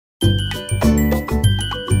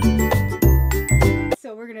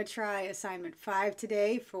to try assignment 5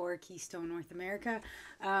 today for Keystone North America.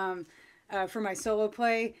 For my solo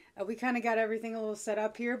play, we kind of got everything a little set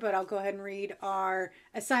up here, but I'll go ahead and read our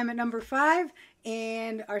assignment number 5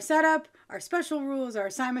 and our setup, our special rules, our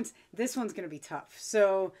assignments. This one's going to be tough.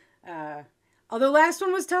 So, although last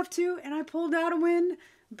one was tough too, and I pulled out a win,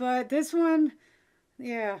 but this one,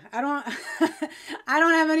 yeah, I don't, I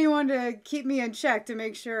don't have anyone to keep me in check to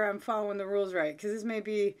make sure I'm following the rules right, because this may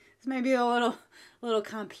be a little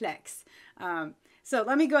complex. So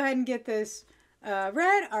let me go ahead and get this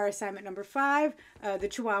read. Our assignment number 5, the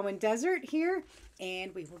Chihuahuan Desert here,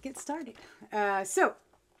 and we will get started. So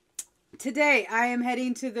today I am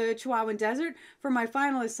heading to the Chihuahuan Desert for my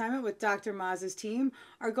final assignment with Dr. Maz's team.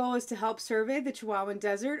 Our goal is to help survey the Chihuahuan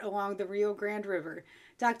Desert along the Rio Grande River.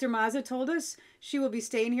 Dr. Maza told us she will be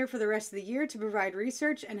staying here for the rest of the year to provide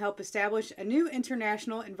research and help establish a new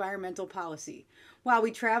international environmental policy. While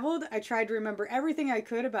we traveled, I tried to remember everything I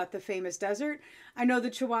could about the famous desert. I know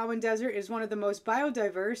the Chihuahuan Desert is one of the most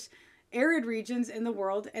biodiverse, arid regions in the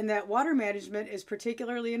world, and that water management is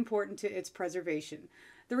particularly important to its preservation.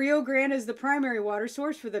 The Rio Grande is the primary water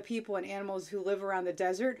source for the people and animals who live around the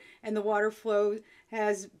desert, and the water flow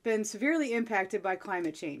has been severely impacted by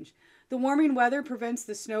climate change. The warming weather prevents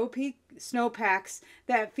the snowpacks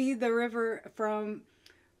that feed the river from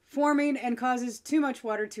forming and causes too much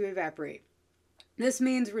water to evaporate. This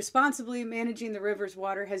means responsibly managing the river's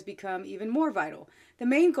water has become even more vital. The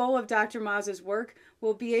main goal of Dr. Maz's work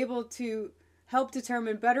will be able to help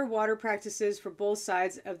determine better water practices for both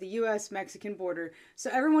sides of the U.S.-Mexican border so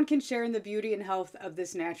everyone can share in the beauty and health of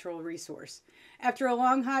this natural resource. After a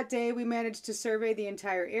long, hot day, we managed to survey the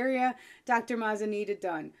entire area Dr. Maza needed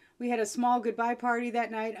done. We had a small goodbye party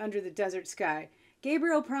that night under the desert sky.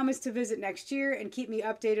 Gabriel promised to visit next year and keep me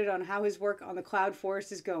updated on how his work on the cloud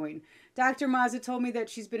forest is going. Dr. Maza told me that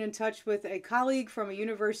she's been in touch with a colleague from a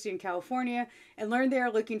university in California and learned they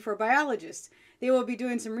are looking for biologists. They will be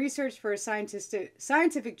doing some research for a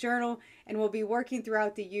scientific journal and will be working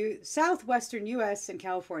throughout the southwestern U.S. and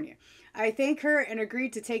California. I thank her and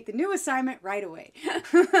agreed to take the new assignment right away.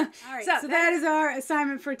 All right, so that is our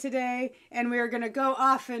assignment for today, and we are going to go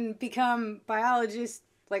off and become biologists,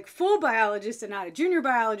 like full biologists and not a junior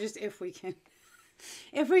biologist, if we can.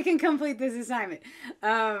 If we can complete this assignment.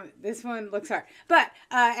 This one looks hard. But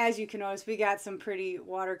as you can notice, we got some pretty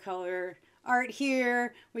watercolor art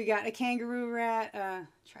here. We got a kangaroo rat.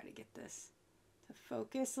 Try to get this to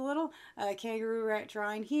focus a little. Kangaroo rat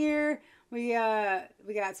drawing here. We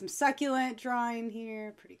got some succulent drawing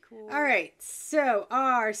here. Pretty cool. All right, so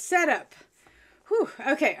our setup.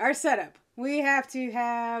 Okay, our setup. We have to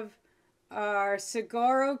have our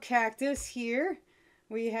saguaro cactus here.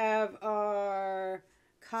 We have our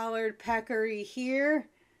collared peccary here.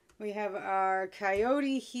 We have our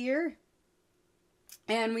coyote here.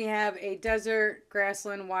 And we have a desert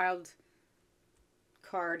grassland wild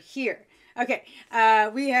card here. Okay,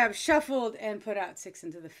 we have shuffled and put out 6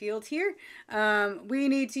 into the field here. We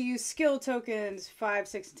need to use skill tokens 5,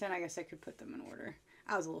 6, and 10. I guess I could put them in order.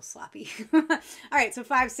 I was a little sloppy. All right, so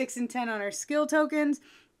 5, 6, and 10 on our skill tokens.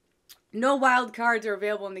 No wild cards are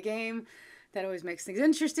available in the game. That always makes things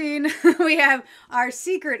interesting. We have our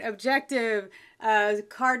secret objective,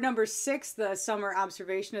 card number 6, the summer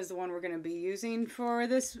observation is the one we're going to be using for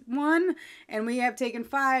this one. And we have taken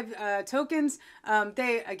 5 tokens.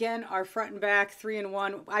 They, again, are front and back, 3 and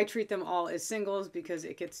 1. I treat them all as singles because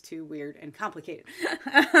it gets too weird and complicated.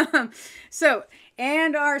 So,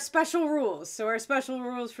 and our special rules. So our special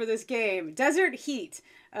rules for this game, desert heat.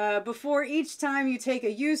 Before each time you take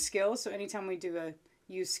a use skill, so anytime we do a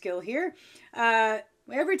use skill here.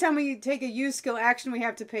 Every time we take a use skill action, we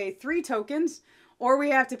have to pay 3 tokens, or we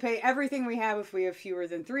have to pay everything we have if we have fewer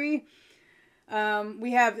than 3.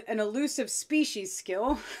 We have an elusive species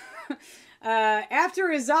skill. After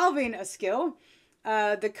resolving a skill,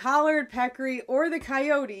 the collared peccary or the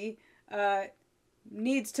coyote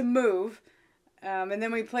needs to move, and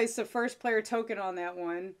then we place the first player token on that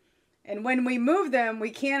one. And when we move them, we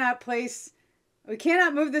cannot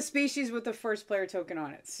move the species with the first player token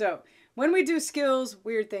on it. So when we do skills,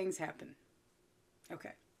 weird things happen.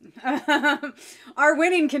 Okay. Our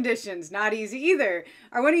winning conditions, not easy either.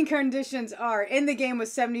 Our winning conditions are in the game with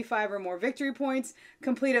 75 or more victory points,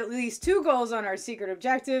 complete at least 2 goals on our secret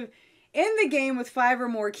objective, in the game with 5 or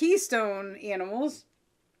more keystone animals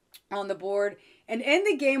on the board, and in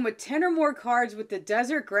the game with 10 or more cards with the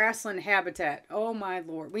desert grassland habitat. Oh my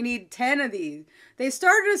lord. We need 10 of these. They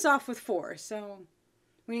started us off with 4, so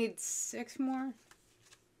we need 6 more.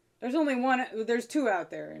 There's only 1. There's 2 out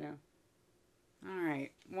there right now. All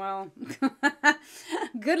right. Well,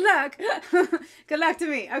 good luck. Good luck to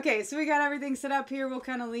me. Okay, so we got everything set up here. We'll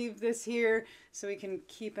kind of leave this here so we can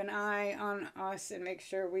keep an eye on us and make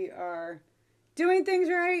sure we are doing things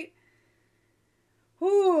right.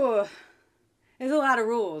 Ooh, there's a lot of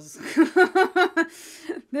rules.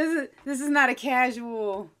 This is not a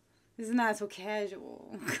casual. This is not so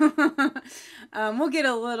casual. We'll get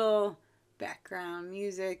a little background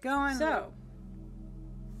music going. So,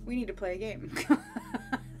 we need to play a game.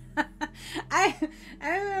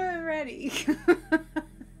 I'm ready.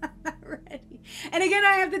 Ready. And again,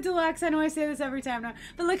 I have the deluxe. I know I say this every time now,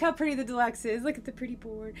 but look how pretty the deluxe is. Look at the pretty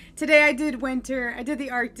board. Today I did winter. I did the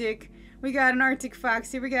Arctic. We got an Arctic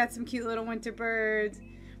fox here. We got some cute little winter birds.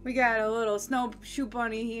 We got a little snowshoe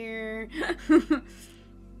bunny here.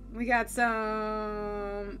 We got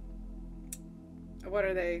some, what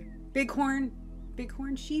are they? Bighorn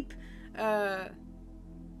sheep. We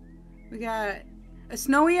got a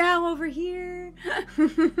snowy owl over here.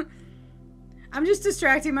 I'm just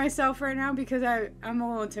distracting myself right now because I'm a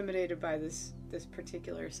little intimidated by this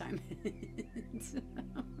particular assignment.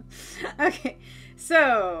 Okay,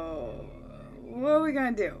 so what are we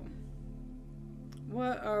gonna do?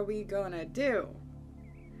 What are we gonna do?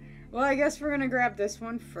 Well, I guess we're gonna grab this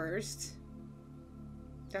one first.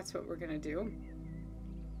 That's what we're gonna do.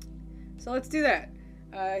 So let's do that.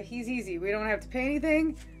 He's easy. We don't have to pay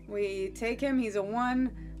anything. We take him. He's a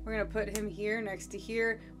 1. We're going to put him here next to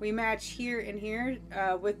here. We match here and here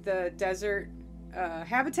with the desert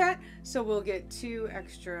habitat. So we'll get 2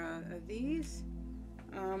 extra of these.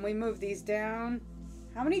 We move these down.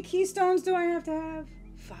 How many keystones do I have to have?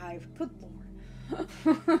 5. Good Lord.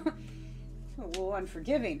 Oh,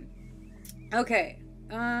 unforgiving. Okay.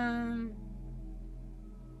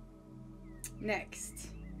 Next.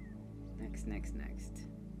 Next.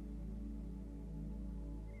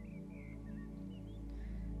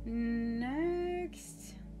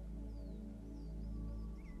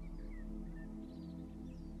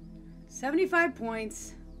 75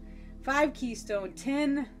 points, 5 keystone,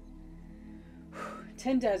 10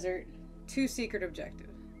 desert, 2 secret objective.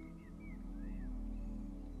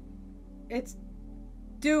 It's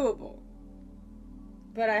doable,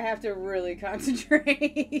 but I have to really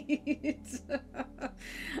concentrate.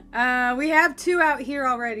 We have 2 out here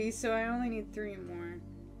already, so I only need 3 more.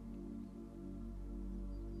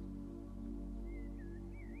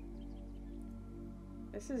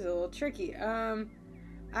 This is a little tricky.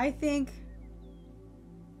 I think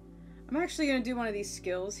I'm actually going to do one of these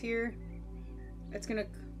skills here. It's going to...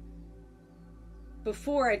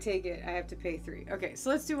 Before I take it, I have to pay 3. Okay, so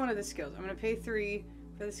let's do one of the skills. I'm going to pay 3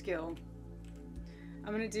 for the skill.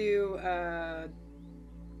 I'm going to do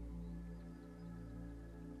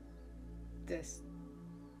this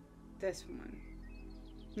one.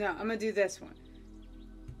 No, I'm going to do this one.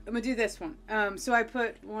 I'm going to do this one. So I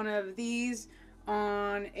put one of these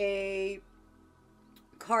on a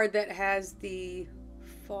card that has the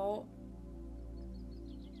fall.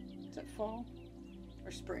 Is that fall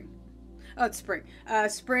or spring? Oh, it's spring.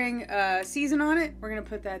 Spring season on it. We're going to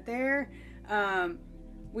put that there.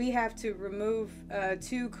 We have to remove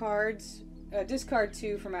 2 cards. Discard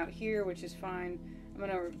 2 from out here, which is fine. I'm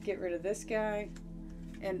going to get rid of this guy.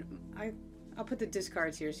 And I'll put the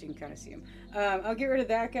discards here so you can kind of see them. I'll get rid of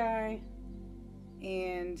that guy.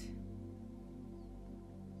 And...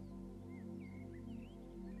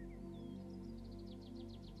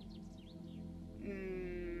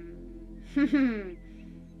 and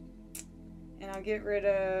I'll get rid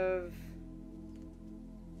of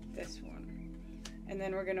this one. And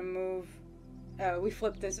then we're going to move... we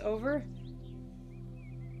flip this over.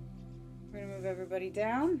 We're going to move everybody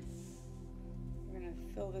down. We're going to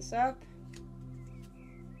fill this up.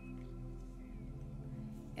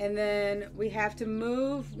 And then we have to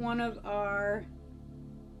move one of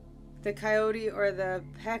the coyote or the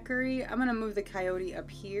peccary. I'm going to move the coyote up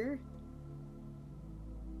here.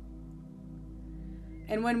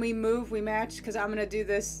 And when we move, we match, because I'm going to do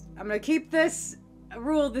this. I'm going to keep this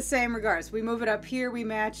rule the same regardless. We move it up here. We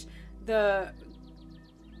match the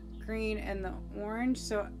green and the orange.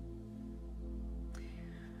 So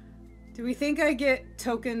do we think I get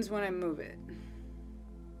tokens when I move it?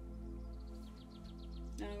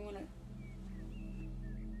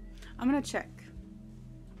 I'm going to check.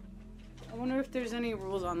 I wonder if there's any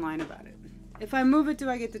rules online about it. If I move it, do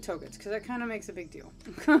I get the tokens? Because that kind of makes a big deal.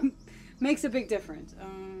 Makes a big difference.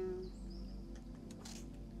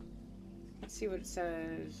 Let's see what it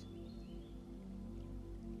says.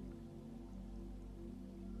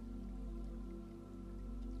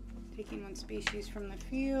 Taking 1 species from the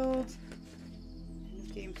field. End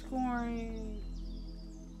of game scoring.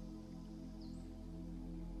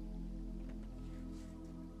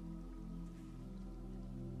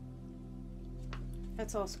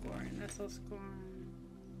 That's all scoring. That's all scoring.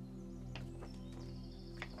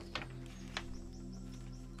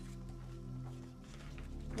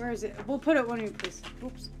 Where is it? We'll put it when we place.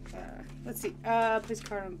 Oops. Let's see. Place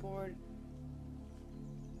card on board.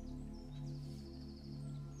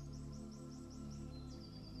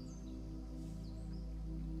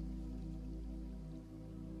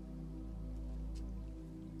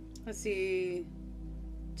 Let's see.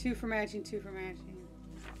 2 for matching, 2 for matching.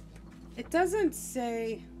 It doesn't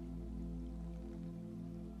say.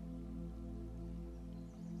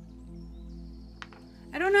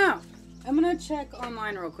 I don't know. I'm gonna check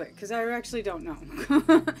online real quick because I actually don't know.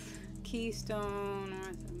 Keystone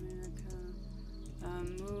North America.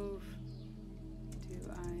 Move. Do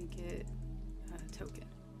I get a token?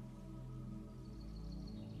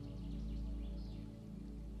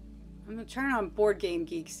 I'm gonna turn on Board Game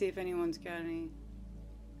Geek, see if anyone's got any.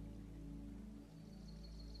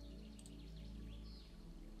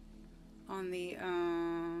 On the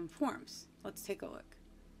forums. Let's take a look.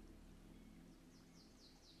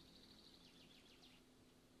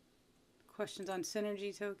 Questions on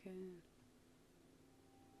synergy token.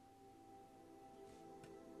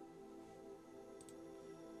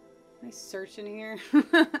 Nice search in here.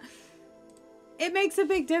 It makes a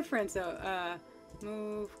big difference though.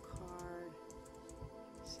 Move card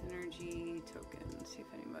synergy token. Let's see if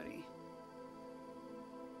anybody.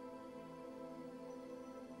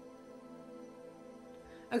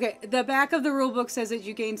 Okay, the back of the rulebook says that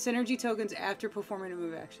you gain synergy tokens after performing a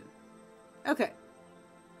move action. Okay.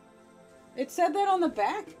 It said that on the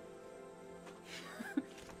back?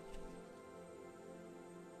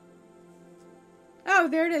 Oh,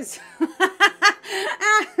 there it is.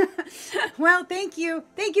 Well, thank you.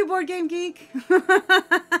 Thank you, Board Game Geek.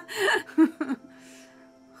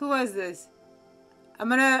 Who was this? I'm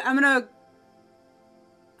gonna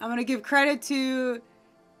give credit to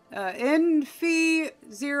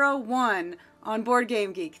Infi01 on Board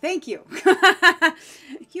Game Geek. Thank you.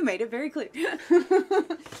 You made it very clear.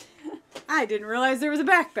 I didn't realize there was a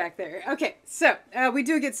back there. Okay, so we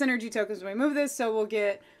do get synergy tokens when we move this, so we'll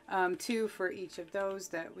get 2 for each of those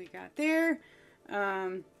that we got there.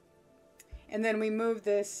 And then we move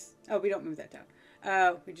this. Oh, we don't move that down.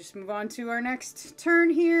 We just move on to our next turn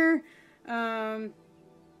here. I'm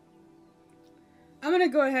going to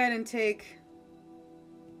go ahead and take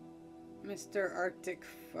Mr. Arctic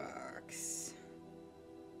Fox.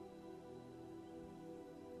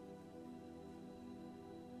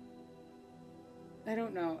 I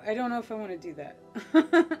don't know. I don't know if I want to do that.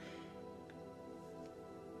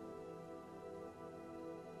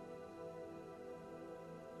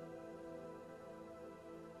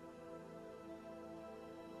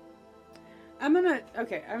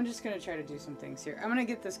 Okay, I'm just gonna try to do some things here. I'm gonna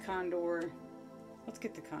get this condor. Let's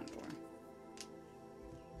get the condor.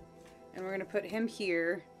 And we're gonna put him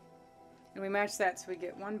here. And we match that so we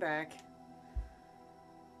get 1 back.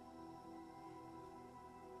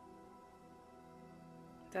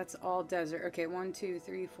 That's all desert. Okay, 1, 2,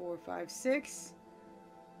 3, 4, 5, 6.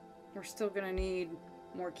 We're still gonna need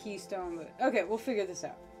more keystone, but okay, we'll figure this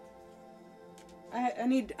out. I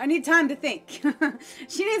need time to think.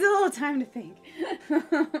 She needs a little time to think.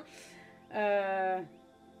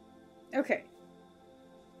 Okay.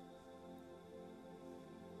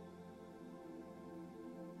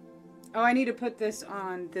 Oh, I need to put this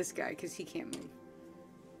on this guy because he can't move.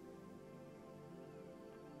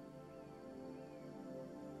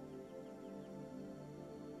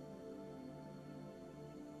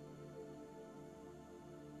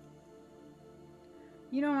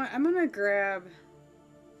 You know what? I'm gonna grab,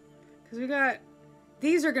 because we got,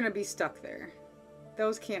 these are gonna be stuck there.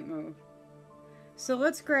 Those can't move. So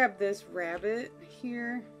let's grab this rabbit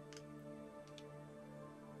here.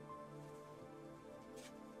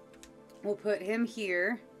 We'll put him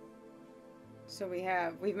here. So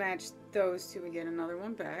we've matched those two. We get another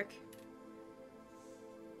 1 back.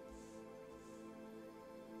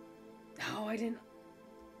 Oh, I didn't.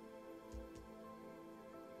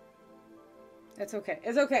 That's okay.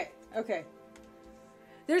 It's okay. Okay.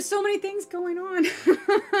 There's so many things going on.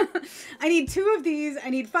 I need 2 of these. I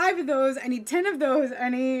need 5 of those. I need 10 of those. I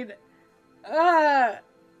need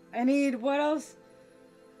what else?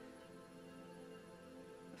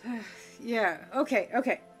 Yeah. Okay.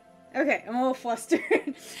 Okay. Okay. I'm a little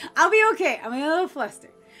flustered. I'll be okay. I'm a little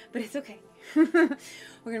flustered, but it's okay. We're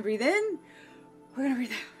gonna breathe in. We're gonna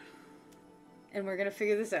breathe out, and we're gonna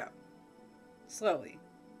figure this out slowly.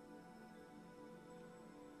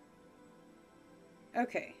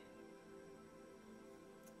 Okay.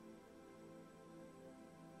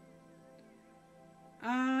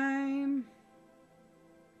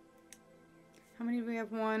 How many do we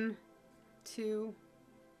have 1, 2.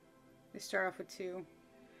 They start off with 2.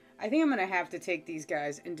 I think I'm going to have to take these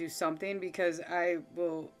guys and do something because I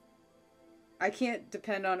can't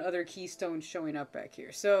depend on other keystones showing up back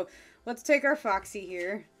here. So let's take our Foxy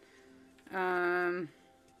here. Let's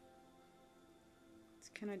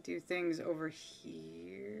kind of do things over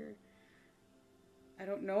here. I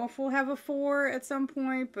don't know if we'll have a 4 at some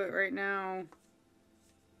point, but right now...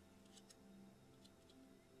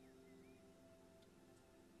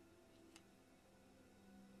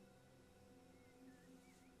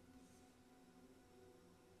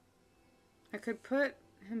 I could put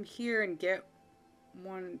him here and get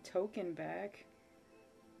 1 token back.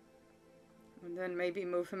 And then maybe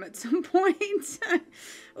move him at some point.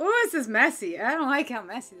 Oh, this is messy. I don't like how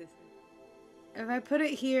messy this is. If I put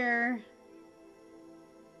it here...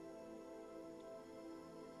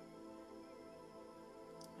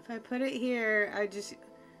 If I put it here, I just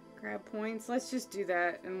grab points. Let's just do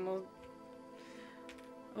that and we'll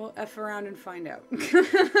F around and find out.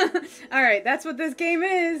 Alright, that's what this game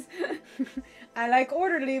is. I like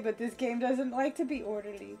orderly, but this game doesn't like to be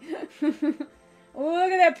orderly. Oh,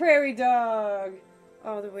 look at that prairie dog.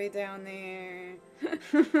 All the way down there.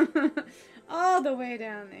 All the way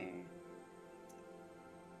down there.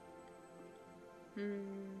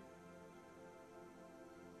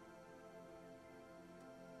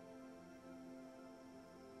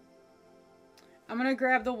 I'm gonna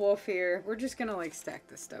grab the wolf here. We're just gonna like stack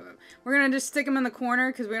this stuff up. We're gonna just stick him in the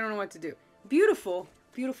corner because we don't know what to do. Beautiful,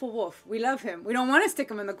 beautiful wolf. We love him. We don't want to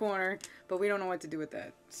stick him in the corner, but we don't know what to do with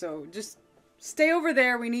that. So just stay over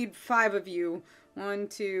there. We need 5 of you. 1,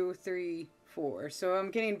 2, 3, 4. So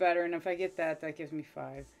I'm getting better, and if I get that, that gives me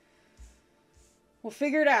 5. We'll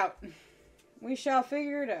figure it out. We shall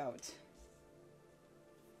figure it out.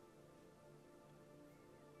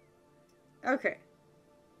 Okay.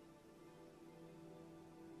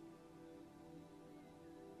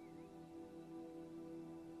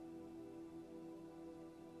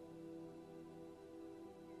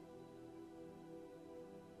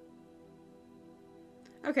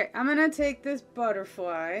 Okay, I'm gonna take this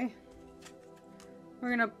butterfly.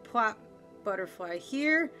 We're gonna plop butterfly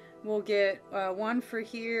here. We'll get 1 for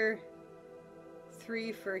here,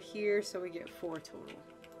 3 for here, so we get 4 total.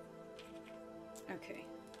 Okay.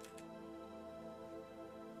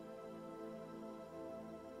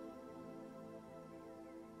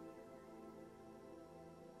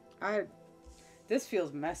 This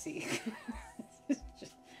feels messy. This is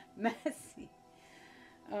just messy.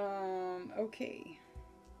 Okay.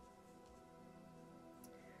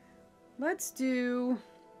 Let's do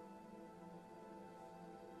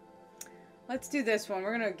this one.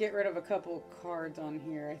 We're gonna get rid of a couple cards on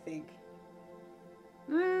here, I think.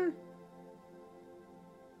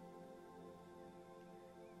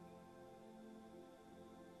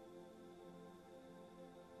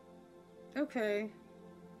 Okay.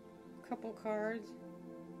 Couple cards.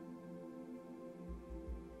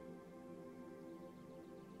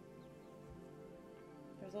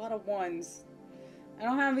 There's a lot of 1s. I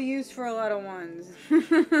don't have a use for a lot of 1s.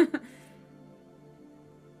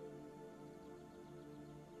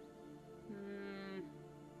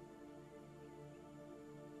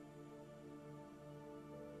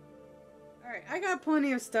 Alright, I got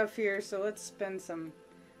plenty of stuff here, so let's spend some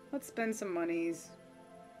monies.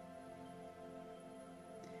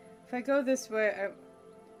 If I go this way,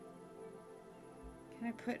 can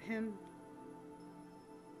I put him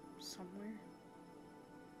somewhere?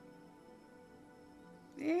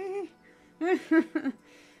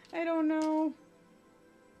 I don't know.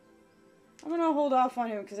 I'm gonna hold off on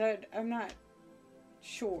him because I'm not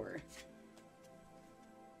sure.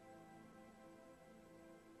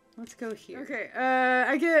 Let's go here. Okay,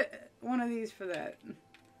 I get one of these for that.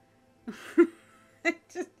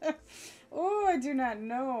 Oh, I do not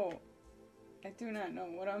know. I do not know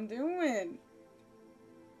what I'm doing.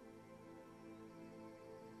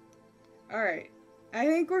 Alright. I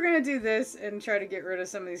think we're gonna do this and try to get rid of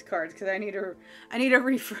some of these cards because I need a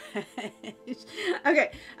refresh.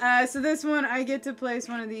 Okay, so this one I get to place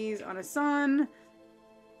one of these on a sun.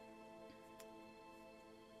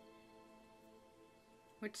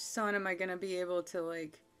 Which sun am I gonna be able to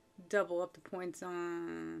like double up the points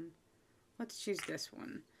on? Let's choose this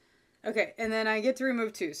one. Okay, and then I get to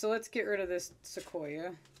remove 2. So let's get rid of this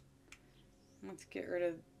sequoia. Let's get rid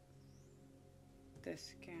of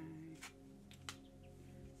this guy.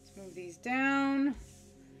 Move these down.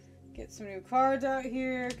 Get some new cards out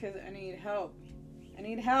here because I need help. I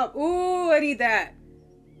need help. Ooh, I need that.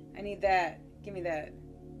 I need that. Give me that.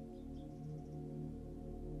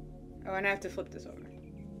 Oh, and I have to flip this over.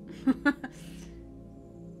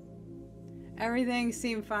 Everything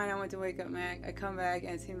seemed fine. I went to wake up Mac. I come back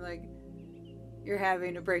and it seemed like you're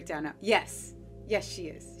having a breakdown now. Yes. Yes, she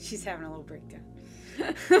is. She's having a little breakdown.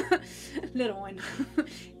 Little one.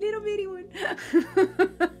 Little bitty one.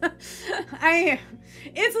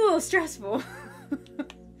 It's a little stressful.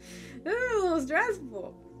 This is a little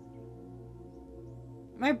stressful.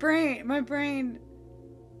 My brain.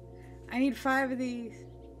 I need 5 of these.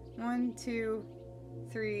 1, 2,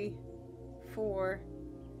 3, 4.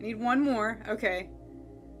 I need 1 more. Okay.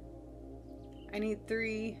 I need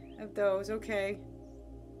 3 of those. Okay.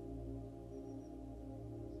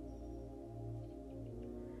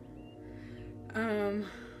 I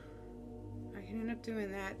can end up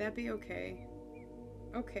doing that. That'd be okay.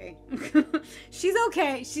 Okay. She's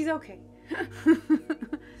okay. She's okay.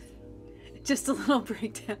 Just a little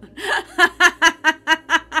breakdown.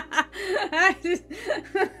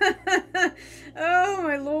 Oh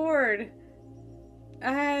my lord.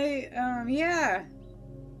 Yeah.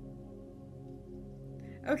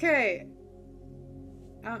 Okay.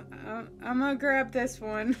 I'm gonna grab this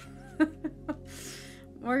one.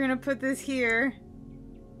 We're gonna put this here.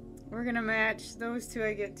 We're gonna match those 2.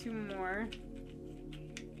 I get 2 more.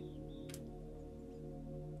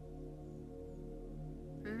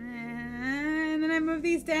 And then I move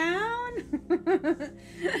these down.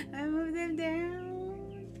 I move them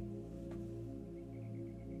down.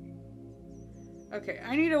 Okay,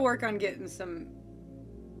 I need to work on getting some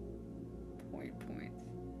points.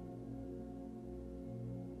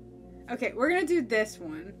 Okay, we're gonna do this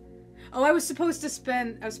one. Oh, I was supposed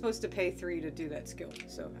to pay 3 to do that skill.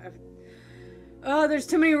 So oh, there's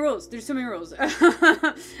too many rules. There's too many rules.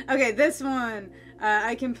 Okay, this one.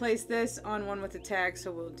 I can place this on one with attack,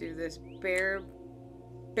 so we'll do this bearberry.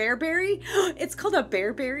 It's called a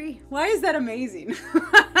bearberry. Why is that amazing?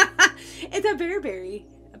 It's a bearberry.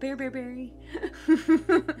 A bearberry.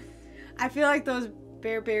 I feel like those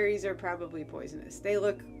bearberries are probably poisonous. They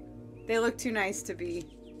look too nice to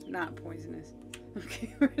be not poisonous.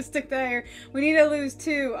 Okay, we're gonna stick that here. We need to lose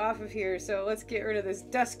 2 off of here, so let's get rid of this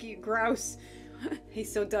dusky grouse.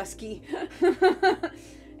 He's so dusky.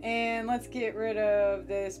 And let's get rid of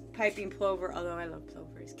this piping plover, although I love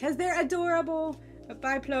plovers because they're adorable. But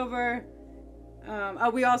bye, plover. Oh,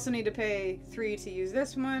 we also need to pay 3 to use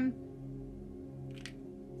this one.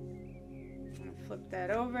 I'm gonna flip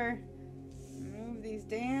that over. Move these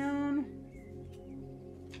down.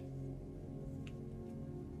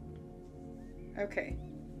 Okay,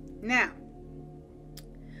 now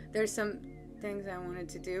there's some things I wanted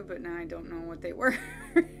to do, but now I don't know what they were.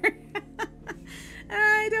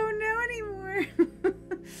 I don't know anymore.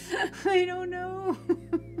 I don't know.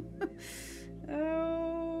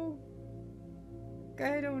 Oh,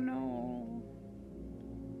 I don't know.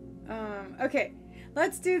 Okay,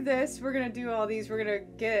 let's do this. We're gonna do all these. We're gonna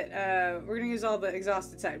use all the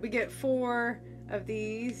exhausted side. We get 4 of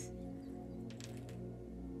these.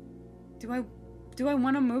 Do I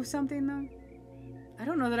want to move something though? I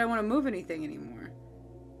don't know that I want to move anything anymore.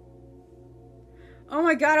 Oh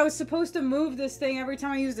my god, I was supposed to move this thing every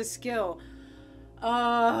time I used a skill.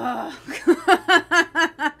 I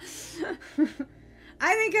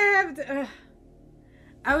think I have to,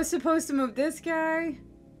 I was supposed to move this guy.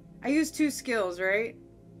 I used 2 skills, right?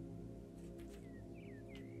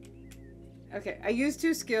 Okay, I used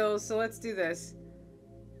 2 skills, so let's do this.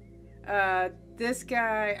 This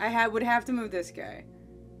guy, would have to move this guy.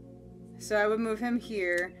 So I would move him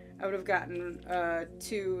here. I would have gotten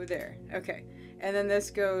 2 there. Okay. And then this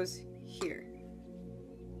goes here.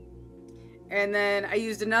 And then I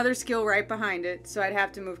used another skill right behind it. So I'd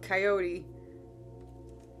have to move Coyote.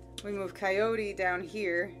 We move Coyote down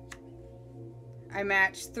here. I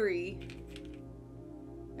match 3.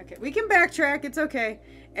 Okay. We can backtrack. It's okay.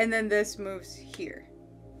 And then this moves here.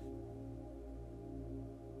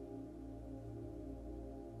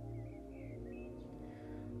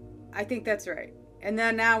 I think that's right. And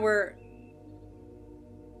then now we're...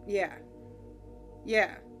 Yeah.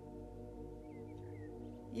 Yeah.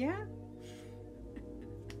 Yeah?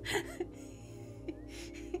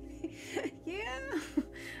 Yeah.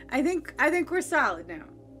 I think we're solid now.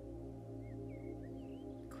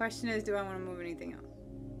 Question is, do I want to move anything else?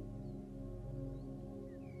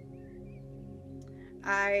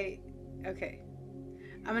 Okay.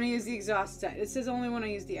 I'm gonna use the exhaust side. It says only when I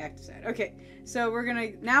use the active side. Okay, so we're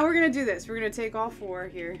gonna do this. We're gonna take all 4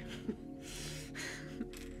 here.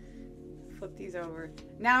 Flip these over.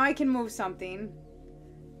 Now I can move something.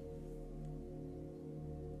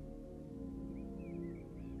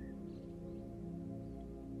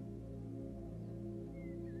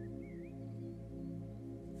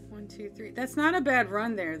 One, two, three. That's not a bad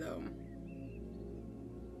run there, though.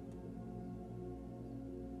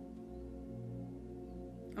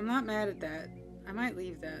 I'm not mad at that. I might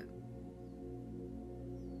leave that.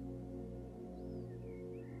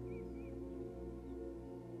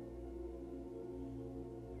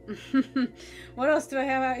 What else do I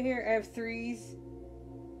have out here? I have threes.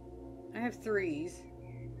 I have threes.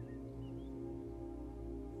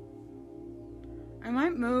 I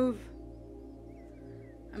might move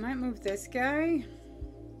this guy.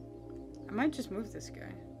 I might just move this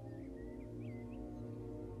guy.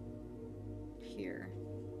 Here.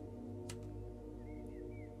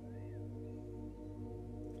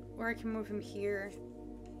 Or I can move him here.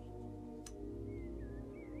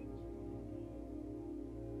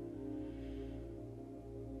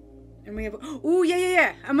 And we have, oh,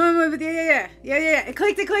 yeah. I'm gonna move it, yeah. It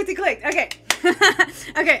clicked. Okay.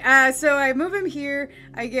 Okay, so I move him here.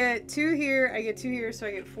 I get 2 here. I get 2 here, so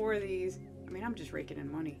I get 4 of these. I mean, I'm just raking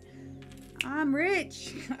in money. I'm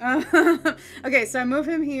rich. Okay, so I move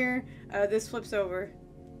him here. This flips over.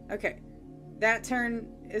 Okay, that turn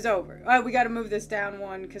is over. We got to move this down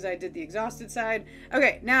 1 because I did the exhausted side.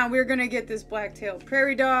 Okay, now we're going to get this black-tailed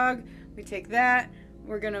prairie dog. We take that.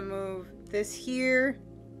 We're going to move this here.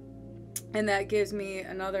 And that gives me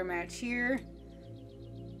another match here.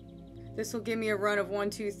 This will give me a run of 1,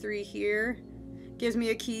 2, 3 here. Gives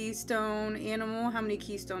me a keystone animal. How many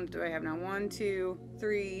keystones do I have now? 1, 2,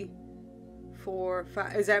 3, 4,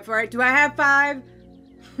 5. Is that right? Do I have 5?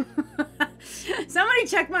 Somebody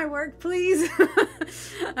check my work, please.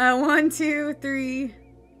 1, 2, 3,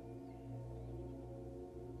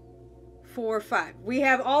 4, 5. We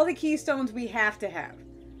have all the keystones we have to have.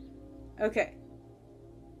 Okay.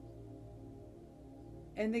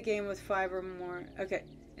 End the game with 5 or more. Okay.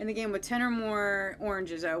 End the game with 10 or more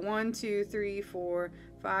oranges. 1, 2, 3, 4,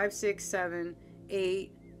 5, 6, 7,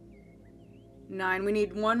 8, 9. We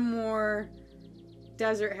need 1 more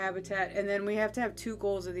desert habitat, and then we have to have 2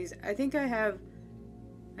 goals of these. I think I have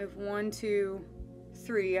 1, 2,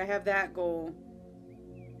 3. I have that goal.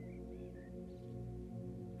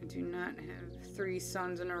 I do not have 3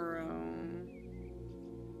 suns in a row.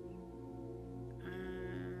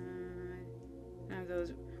 I have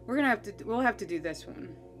those. We're gonna have to. We'll have to do this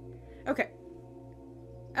one. Okay.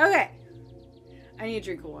 Okay. I need a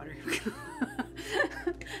drink of water.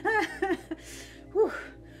 Whew.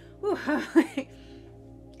 Whew.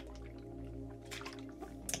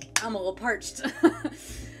 I'm a little parched.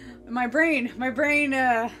 my brain,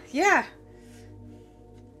 yeah.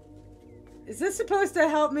 Is this supposed to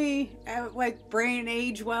help me, like, brain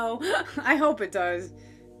age well? I hope it does,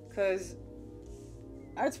 because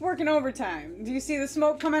it's working overtime. Do you see the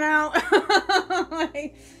smoke coming out?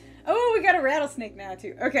 Like, oh, we got a rattlesnake now,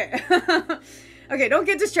 too. Okay. Okay, don't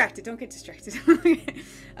get distracted. Don't get distracted.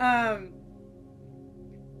 All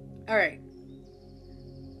right.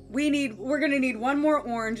 We're going to need 1 more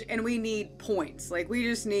orange, and we need points. Like, we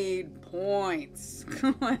just need points.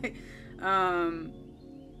 Like,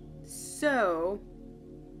 so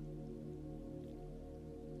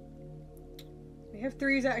we have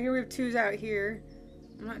 3s out here. We have 2s out here.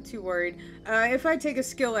 I'm not too worried. If I take a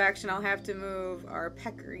skill action, I'll have to move our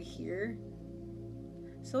peccary here.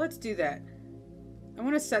 So let's do that. I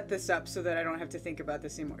want to set this up so that I don't have to think about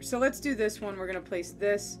this anymore. So let's do this one. We're going to place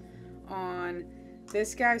this on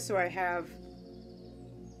this guy so I have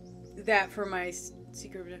that for my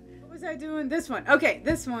secret. What was I doing? This one. Okay,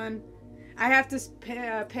 this one. I have to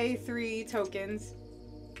pay 3 tokens.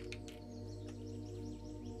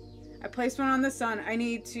 I placed one on the sun. I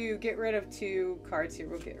need to get rid of 2 cards here.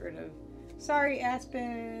 We'll get rid of... Sorry,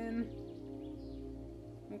 Aspen.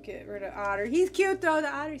 We'll get rid of Otter. He's cute, though. The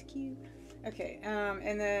Otter's cute. Okay,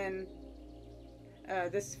 and then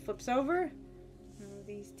this flips over. Move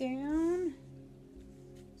these down.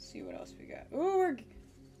 Let's see what else we got. Ooh,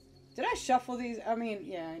 did I shuffle these? I mean,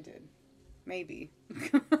 yeah, I did. Maybe.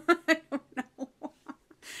 I don't know.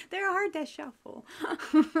 They're hard to shuffle.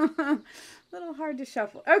 A little hard to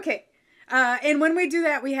shuffle. Okay. And when we do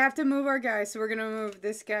that, we have to move our guy. So we're going to move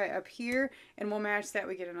this guy up here. And we'll match that.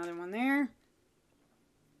 We get another one there.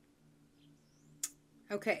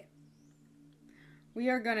 Okay. We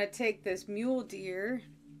are going to take this mule deer.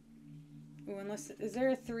 Ooh, unless... Is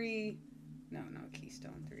there a 3... No,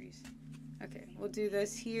 Keystone 3s. Okay. We'll do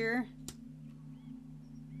this here.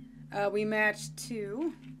 We match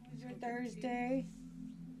 2. Is it Thursday?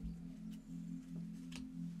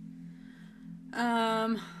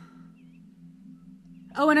 Oh,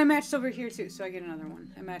 and I matched over here too, so I get another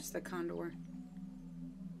one. I matched the condor.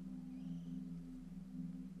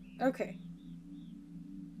 Okay.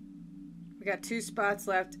 We got 2 spots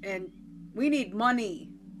left, and we need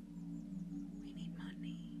money. We need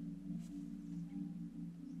money.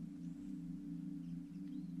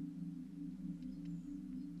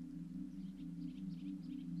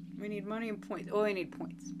 need money and points? Oh, I need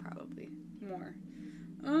points, probably. More.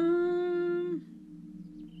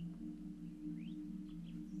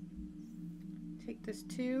 Take this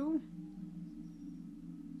 2.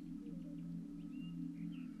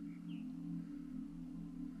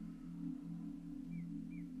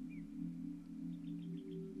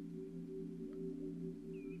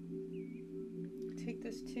 Take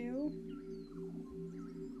this 2.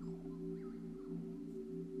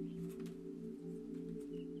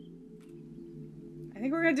 I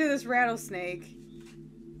think we're gonna do this rattlesnake.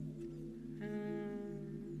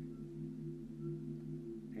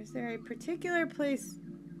 Is there a particular place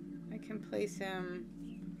I can place him?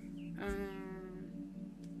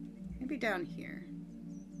 Maybe down here.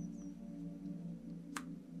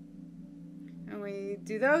 And we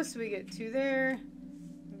do those, so we get 2 there.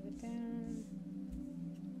 Move it down.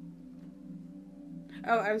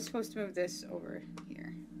 Oh, I was supposed to move this over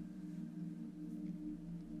here.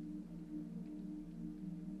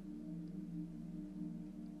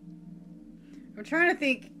 I'm trying to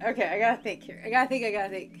think. Okay, I gotta think here. I gotta think.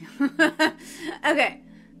 Okay.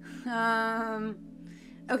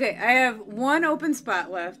 Okay, I have 1 open spot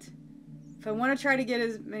left. If I want to try to get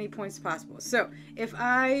as many points as possible. So, if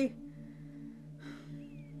I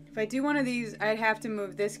do one of these, I'd have to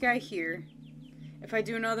move this guy here. If I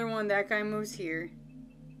do another one, that guy moves here.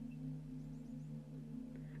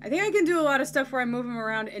 I think I can do a lot of stuff where I move them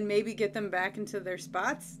around and maybe get them back into their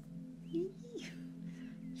spots.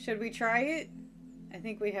 Should we try it? I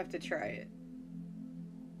think we have to try it.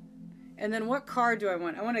 And then what card do I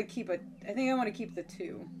want? I want to keep I think I want to keep the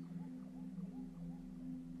 2.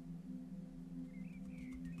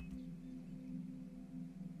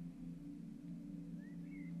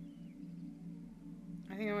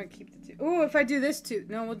 I think I want to keep the 2. Oh, if I do this 2.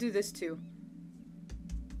 No, we'll do this 2.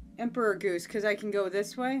 Emperor Goose, because I can go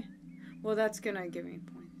this way. Well, that's going to give me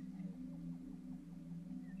points.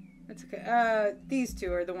 That's okay. These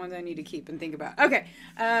 2 are the ones I need to keep and think about. Okay.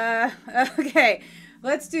 Okay.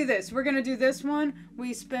 Let's do this. We're going to do this one.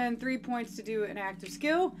 We spend 3 points to do an active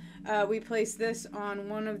skill. We place this on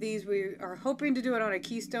one of these. We are hoping to do it on a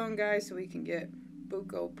Keystone, guys, so we can get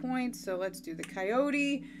buco points. So let's do the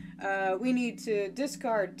Coyote. We need to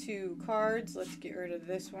discard 2 cards. Let's get rid of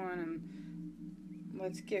this one. And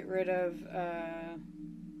let's get rid of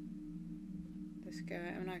this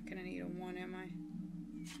guy. I'm not going to need a 1, am I?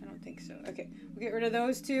 I don't think so. Okay, we'll get rid of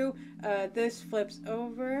those 2. This flips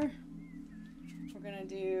over. We're gonna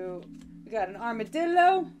do, we got an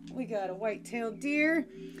armadillo. We got a white-tailed deer.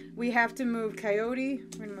 We have to move Coyote.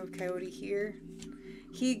 We're gonna move Coyote here.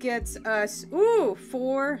 He gets us,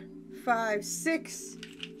 4, 5, 6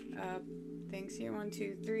 things here. 1,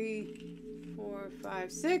 2, 3, 4,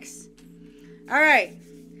 5, 6. All right,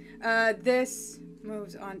 this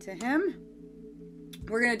moves on to him.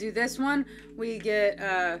 We're going to do this one. We get,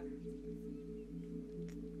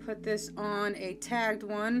 put this on a tagged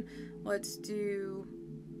one. Let's do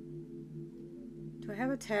I have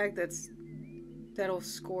a tag that'll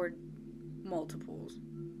score multiples?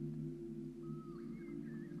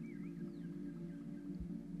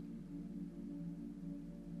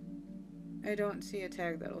 I don't see a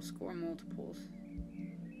tag that'll score multiples.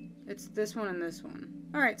 It's this one and this one.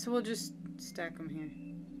 Alright, so we'll just stack them here.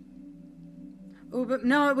 Oh, but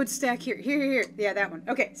no, it would stack here. Here. Yeah, that one.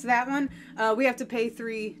 Okay, so that one, we have to pay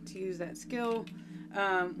 3 to use that skill.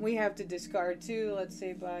 We have to discard 2. Let's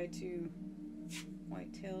say bye to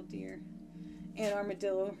white-tailed deer and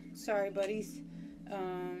armadillo. Sorry, buddies.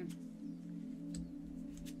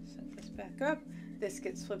 Set this back up. This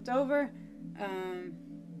gets flipped over.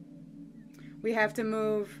 We have to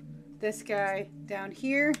move this guy down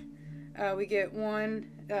here. We get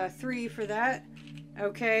 3 for that.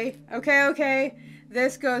 Okay.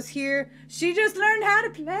 This goes here. She just learned how to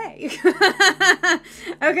play.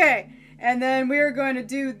 Okay. And then we're going to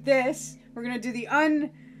do this. We're going to do the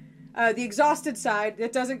exhausted side.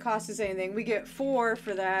 That doesn't cost us anything. We get 4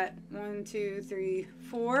 for that. 1, 2, 3,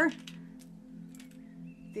 4.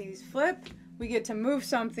 These flip. We get to move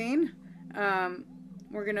something.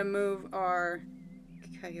 We're going to move our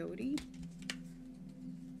coyote.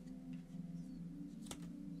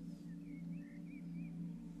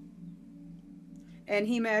 And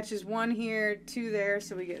he matches 1 here, 2 there,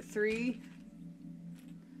 so we get 3.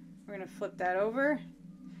 We're going to flip that over.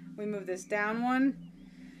 We move this down 1.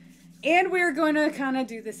 And we're going to kind of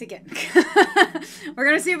do this again. We're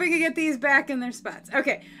going to see if we can get these back in their spots.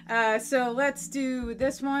 Okay, so let's do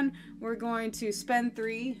this one. We're going to spend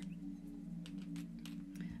 3.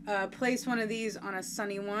 Place one of these on a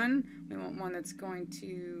sunny one. We want one that's going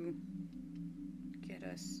to get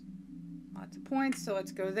us lots of points, so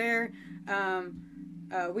let's go there.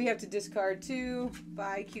 We have to discard 2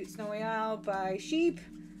 by Cute Snowy Owl, by Sheep.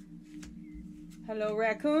 Hello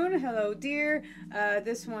Raccoon, hello Deer.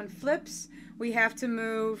 This one flips. We have to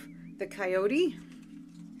move the Coyote.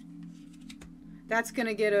 That's going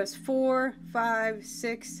to get us 4, 5,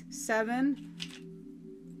 6, 7.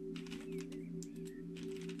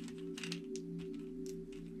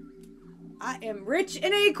 I am rich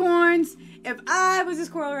in acorns. If I was a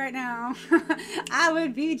squirrel right now, I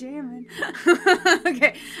would be jamming.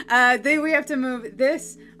 Okay, then we have to move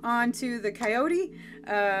this onto the Coyote.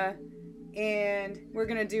 And we're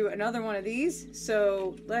going to do another one of these.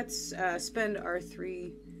 So let's spend our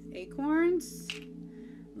 3 acorns.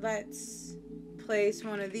 Let's place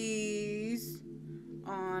one of these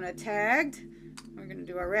on a tagged. We're going to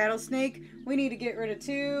do our rattlesnake. We need to get rid of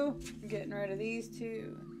 2. I'm getting rid of these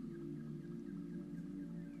 2.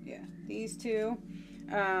 Yeah, these 2.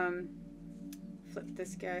 Flip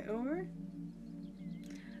this guy over.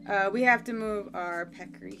 We have to move our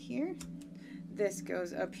peccary here. This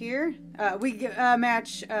goes up here. We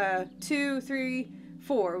match 2, 3,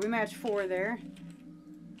 4. We match 4 there.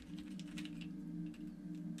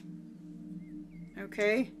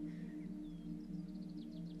 Okay.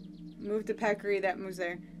 Move the peccary. That moves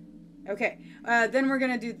there. Okay. Then we're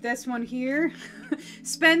going to do this one here.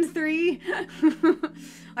 Spend 3.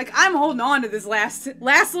 Like, I'm holding on to this last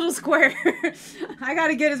little square. I got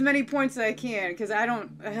to get as many points as I can because I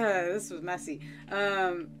don't... this was messy.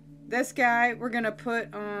 This guy, we're going to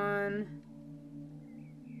put on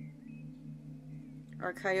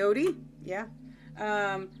our Coyote. Yeah.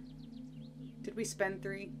 Did we spend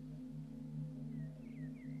 3?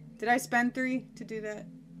 Did I spend 3 to do that?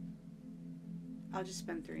 I'll just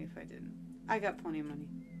spend 3 if I didn't. I got plenty of money.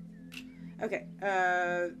 Okay.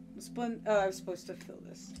 Oh, I was supposed to fill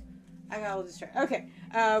this. I got a little distracted. Okay.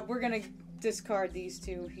 We're going to discard these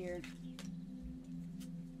 2 here.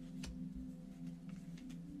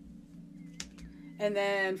 And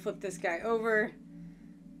then flip this guy over.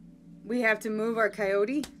 We have to move our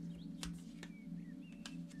Coyote.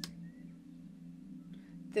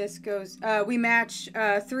 This goes, we match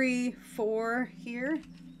 3, 4 here.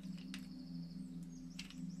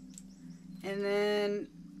 And then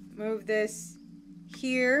move this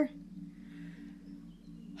here.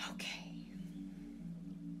 Okay.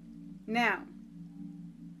 Now,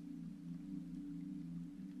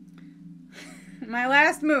 my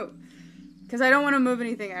last move. Because I don't want to move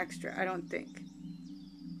anything extra, I don't think.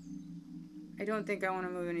 I don't think I want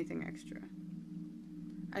to move anything extra.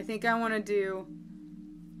 I think I want to do...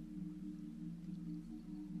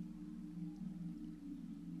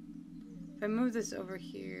 If I move this over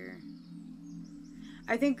here...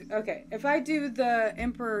 I think, okay, if I do the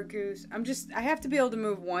Emperor Goose, I have to be able to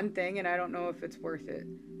move one thing, and I don't know if it's worth it.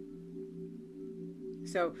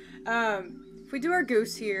 So, if we do our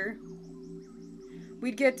goose here...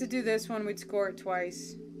 We'd get to do this one. We'd score it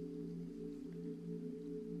twice.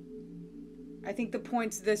 I think the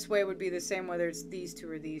points this way would be the same whether it's these 2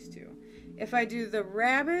 or these 2. If I do the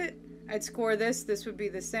rabbit, I'd score this. This would be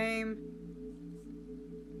the same.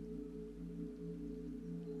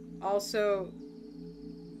 Also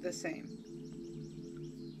the same.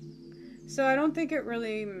 So I don't think it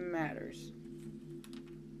really matters.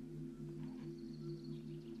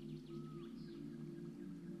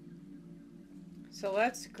 So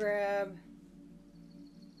let's grab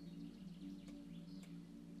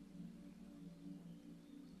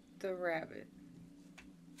the rabbit.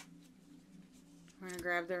 We're going to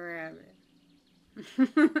grab the rabbit.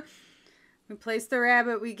 We place the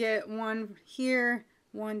rabbit. We get 1 here,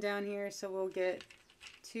 1 down here. So we'll get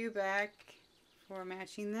 2 back for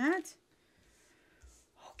matching that.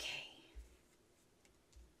 Okay.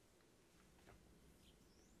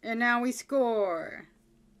 And now we score.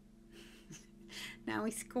 Now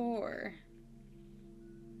we score.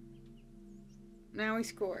 Now we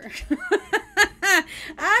score.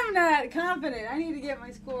 I'm not confident. I need to get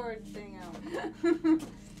my score thing out.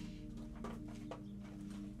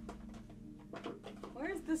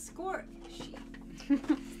 Where's the score sheet?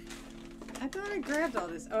 I thought I grabbed all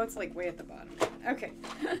this. Oh, it's like way at the bottom. Okay.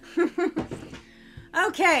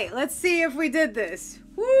 Okay, let's see if we did this.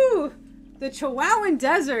 Woo! The Chihuahuan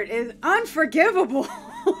Desert is unforgivable.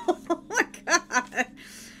 Oh my God.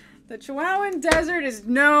 The Chihuahuan Desert is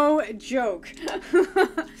no joke.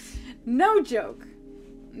 No joke.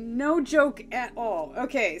 No joke at all.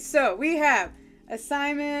 Okay, so we have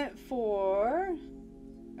assignment 4.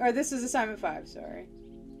 Or this is assignment 5, sorry.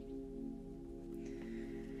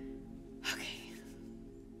 Okay.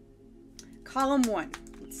 Column 1.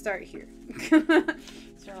 Let's start here.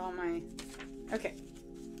 These are all my... Okay.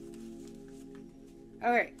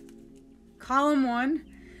 Alright. column 1,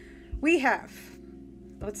 we have,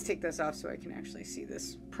 let's take this off so I can actually see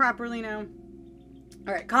this properly now.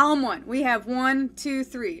 All right, column 1, we have 1, 2,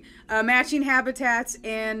 3 matching habitats,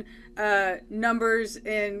 and numbers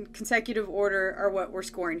in consecutive order are what we're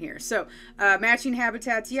scoring here. So matching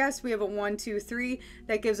habitats, yes, we have a 1, 2, 3.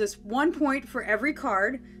 That gives us 1 point for every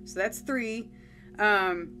card, so that's 3.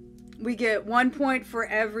 We get 1 point for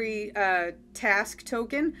every task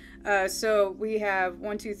token. So we have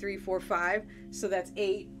 1, 2, 3, 4, 5. So that's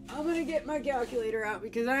 8. I'm gonna get my calculator out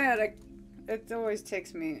because it always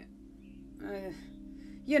takes me,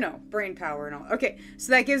 you know, brain power and all. Okay,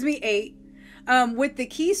 so that gives me 8. With the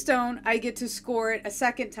Keystone, I get to score it a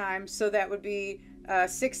second time, so that would be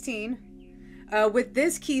 16. With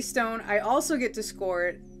this Keystone, I also get to score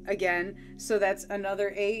it again, so that's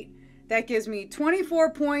another 8. That gives me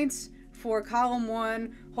 24 points for column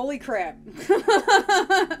 1. Holy crap.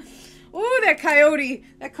 Ooh, that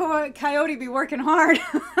coyote be working hard.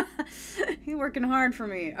 He's working hard for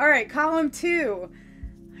me. All right, column 2.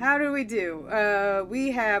 How do we do?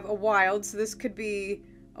 We have a wild, so this could be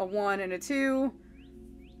a 1 and a 2.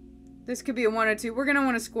 This could be a 1 and a 2. We're going to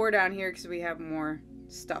want to score down here because we have more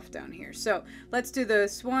stuff down here. So let's do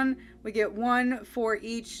this one. We get 1 for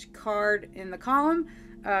each card in the column.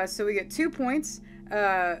 So we get 2 points.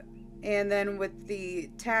 And then with the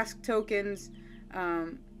task tokens,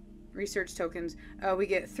 research tokens, we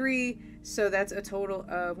get 3. So that's a total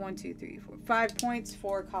of 1, 2, 3, 4, 5 points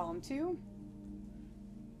for column 2.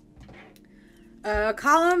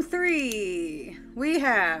 Column 3, we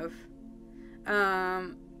have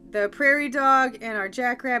the prairie dog and our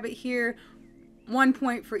jackrabbit here. 1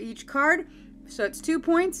 point for each card, so it's 2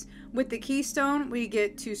 points. With the Keystone, we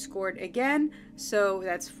get to score it again, so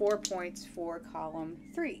that's 4 points for column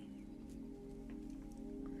 3.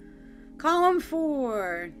 Column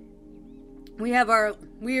 4, we have our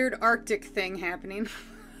weird Arctic thing happening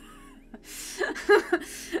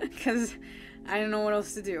because I don't know what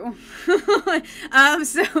else to do.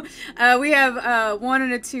 So we have 1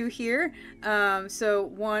 and a 2 here. So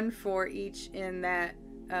 1 for each in that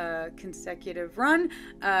consecutive run.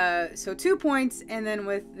 So 2 points. And then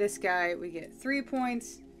with this guy, we get 3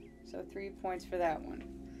 points. So 3 points for that one.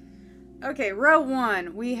 Okay, row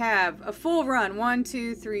 1, we have a full run. 1,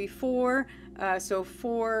 2, 3, 4. So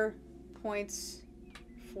 4 points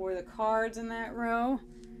for the cards in that row.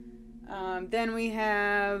 Then we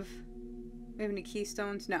have any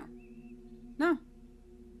Keystones? No. No.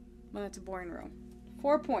 Well, that's a boring row.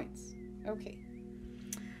 4 points. Okay.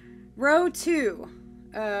 Row 2.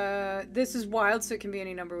 This is wild, so it can be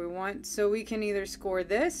any number we want. So we can either score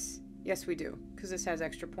this. Yes, we do, because this has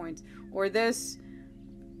extra points. Or this.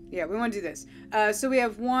 Yeah, we want to do this. So we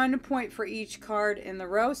have 1 point for each card in the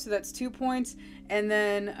row, so that's 2 points. And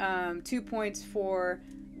then 2 points for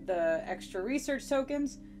the extra research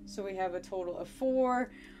tokens. So we have a total of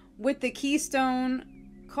 4. With the Keystone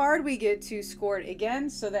card, we get to score it again,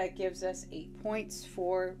 so that gives us 8 points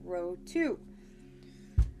for row 2.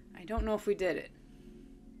 I don't know if we did it.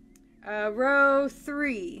 Row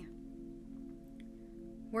 3.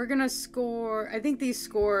 We're going to score, I think these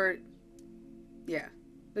score, yeah,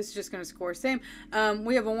 this is just going to score same.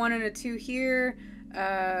 We have a 1 and a 2 here,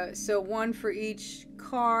 so 1 for each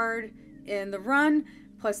card in the run,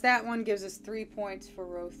 plus that one gives us 3 points for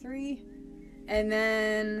row 3. And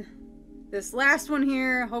then this last one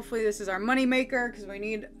here, hopefully this is our money maker because we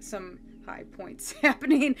need some high points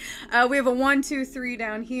happening. We have a 1, 2, 3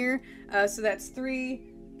 down here. So that's 3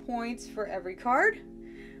 points for every card.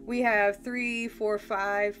 We have 3, 4,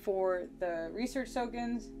 5 for the research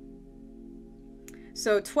tokens.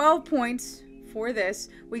 So 12 points for this.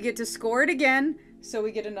 We get to score it again. So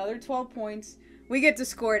we get another 12 points. We get to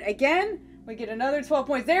score it again. We get another 12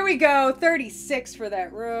 points. There we go. 36 for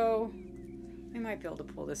that row. I might be able to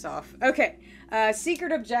pull this off. Okay,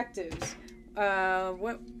 secret objectives.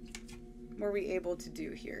 What were we able to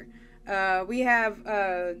do here? We have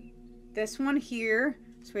this one here.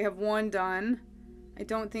 So we have 1 done. I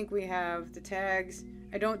don't think we have the tags.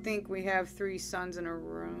 I don't think we have 3 suns in a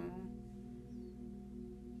row.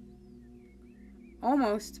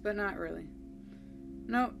 Almost, but not really.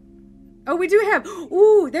 No. Oh, we do have.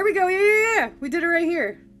 Ooh, there we go. Yeah. We did it right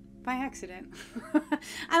here. By accident.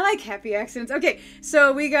 I like happy accidents. Okay,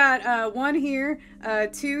 so we got 1 here,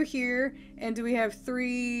 2 here, and do we have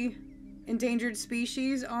 3 endangered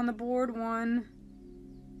species on the board? 1,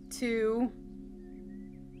 2.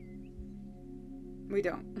 We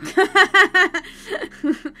don't.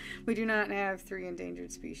 We do not have 3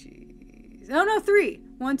 endangered species. Oh no, 3.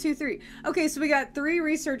 1, 2, 3. Okay, so we got 3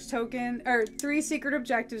 research token or 3 secret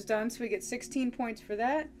objectives done, so we get 16 points for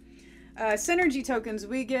that. Synergy tokens,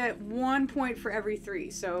 we get 1 point for every 3.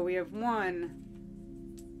 So we have 1,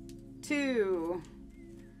 2,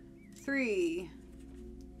 3,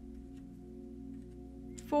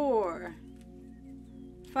 4,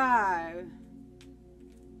 5,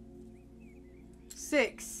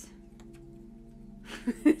 6,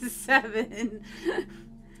 7,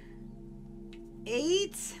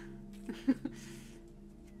 8,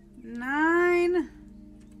 9,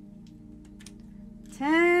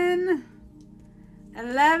 10,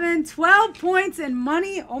 11, 12 points in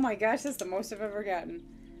money. Oh my gosh, that's the most I've ever gotten.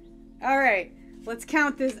 All right, let's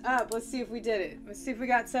count this up. Let's see if we did it. Let's see if we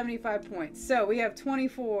got 75 points. So we have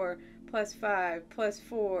 24 plus 5 plus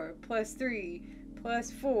 4 plus 3 plus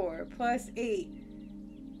 4 plus 8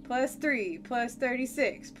 plus 3 plus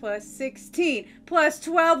 36 plus 16 plus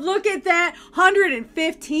 12. Look at that.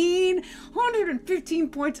 115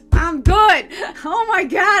 points. I'm good. Oh my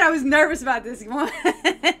god, I was nervous about this one.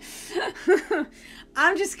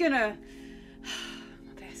 I'm just gonna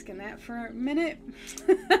bask in that for a minute.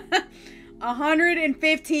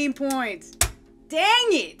 115 points. Dang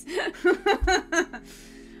it.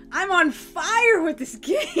 I'm on fire with this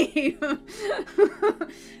game.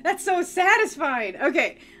 That's so satisfying.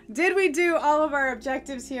 Okay, did we do all of our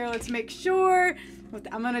objectives here? Let's make sure.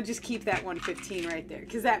 I'm going to just keep that 115 right there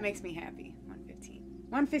because that makes me happy. 115.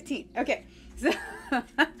 115. Okay. So, all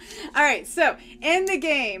right, so in the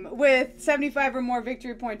game with 75 or more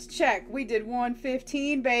victory points, check. We did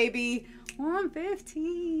 115, baby.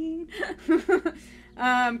 115.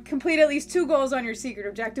 Complete at least 2 goals on your secret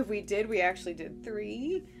objective. We did. We actually did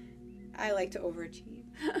 3. I like to overachieve.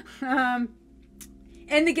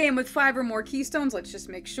 In the game with 5 or more keystones, let's just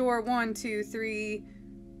make sure. 1, 2, 3,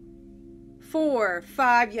 4,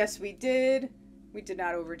 5. Yes, we did. We did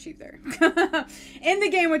not overachieve there. In the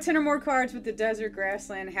game with 10 or more cards with the desert,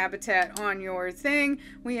 grassland, habitat on your thing,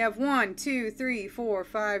 we have 1, 2, 3, 4,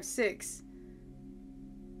 5, 6,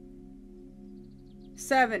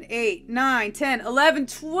 7, 8, 9, 10, 11,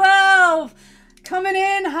 12. Coming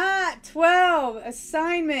in hot. 12.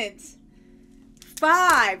 Assignment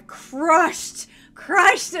 5. Crushed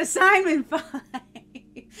assignment 5.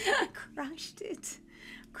 Crushed it.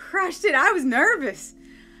 I was nervous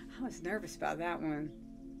about that one.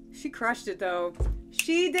 She crushed it though.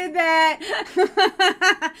 She did that.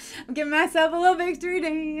 I'm giving myself a little victory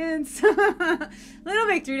dance. Little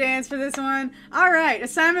victory dance for this one. All right,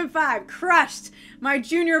 assignment 5, crushed. My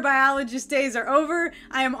junior biologist days are over.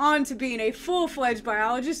 I am on to being a full-fledged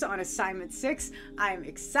biologist on assignment 6. I am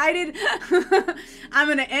excited. I'm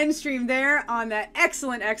going to end stream there on that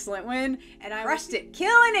excellent win. And I crushed it.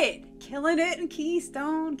 Killing it in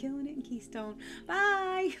Keystone.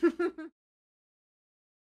 Bye.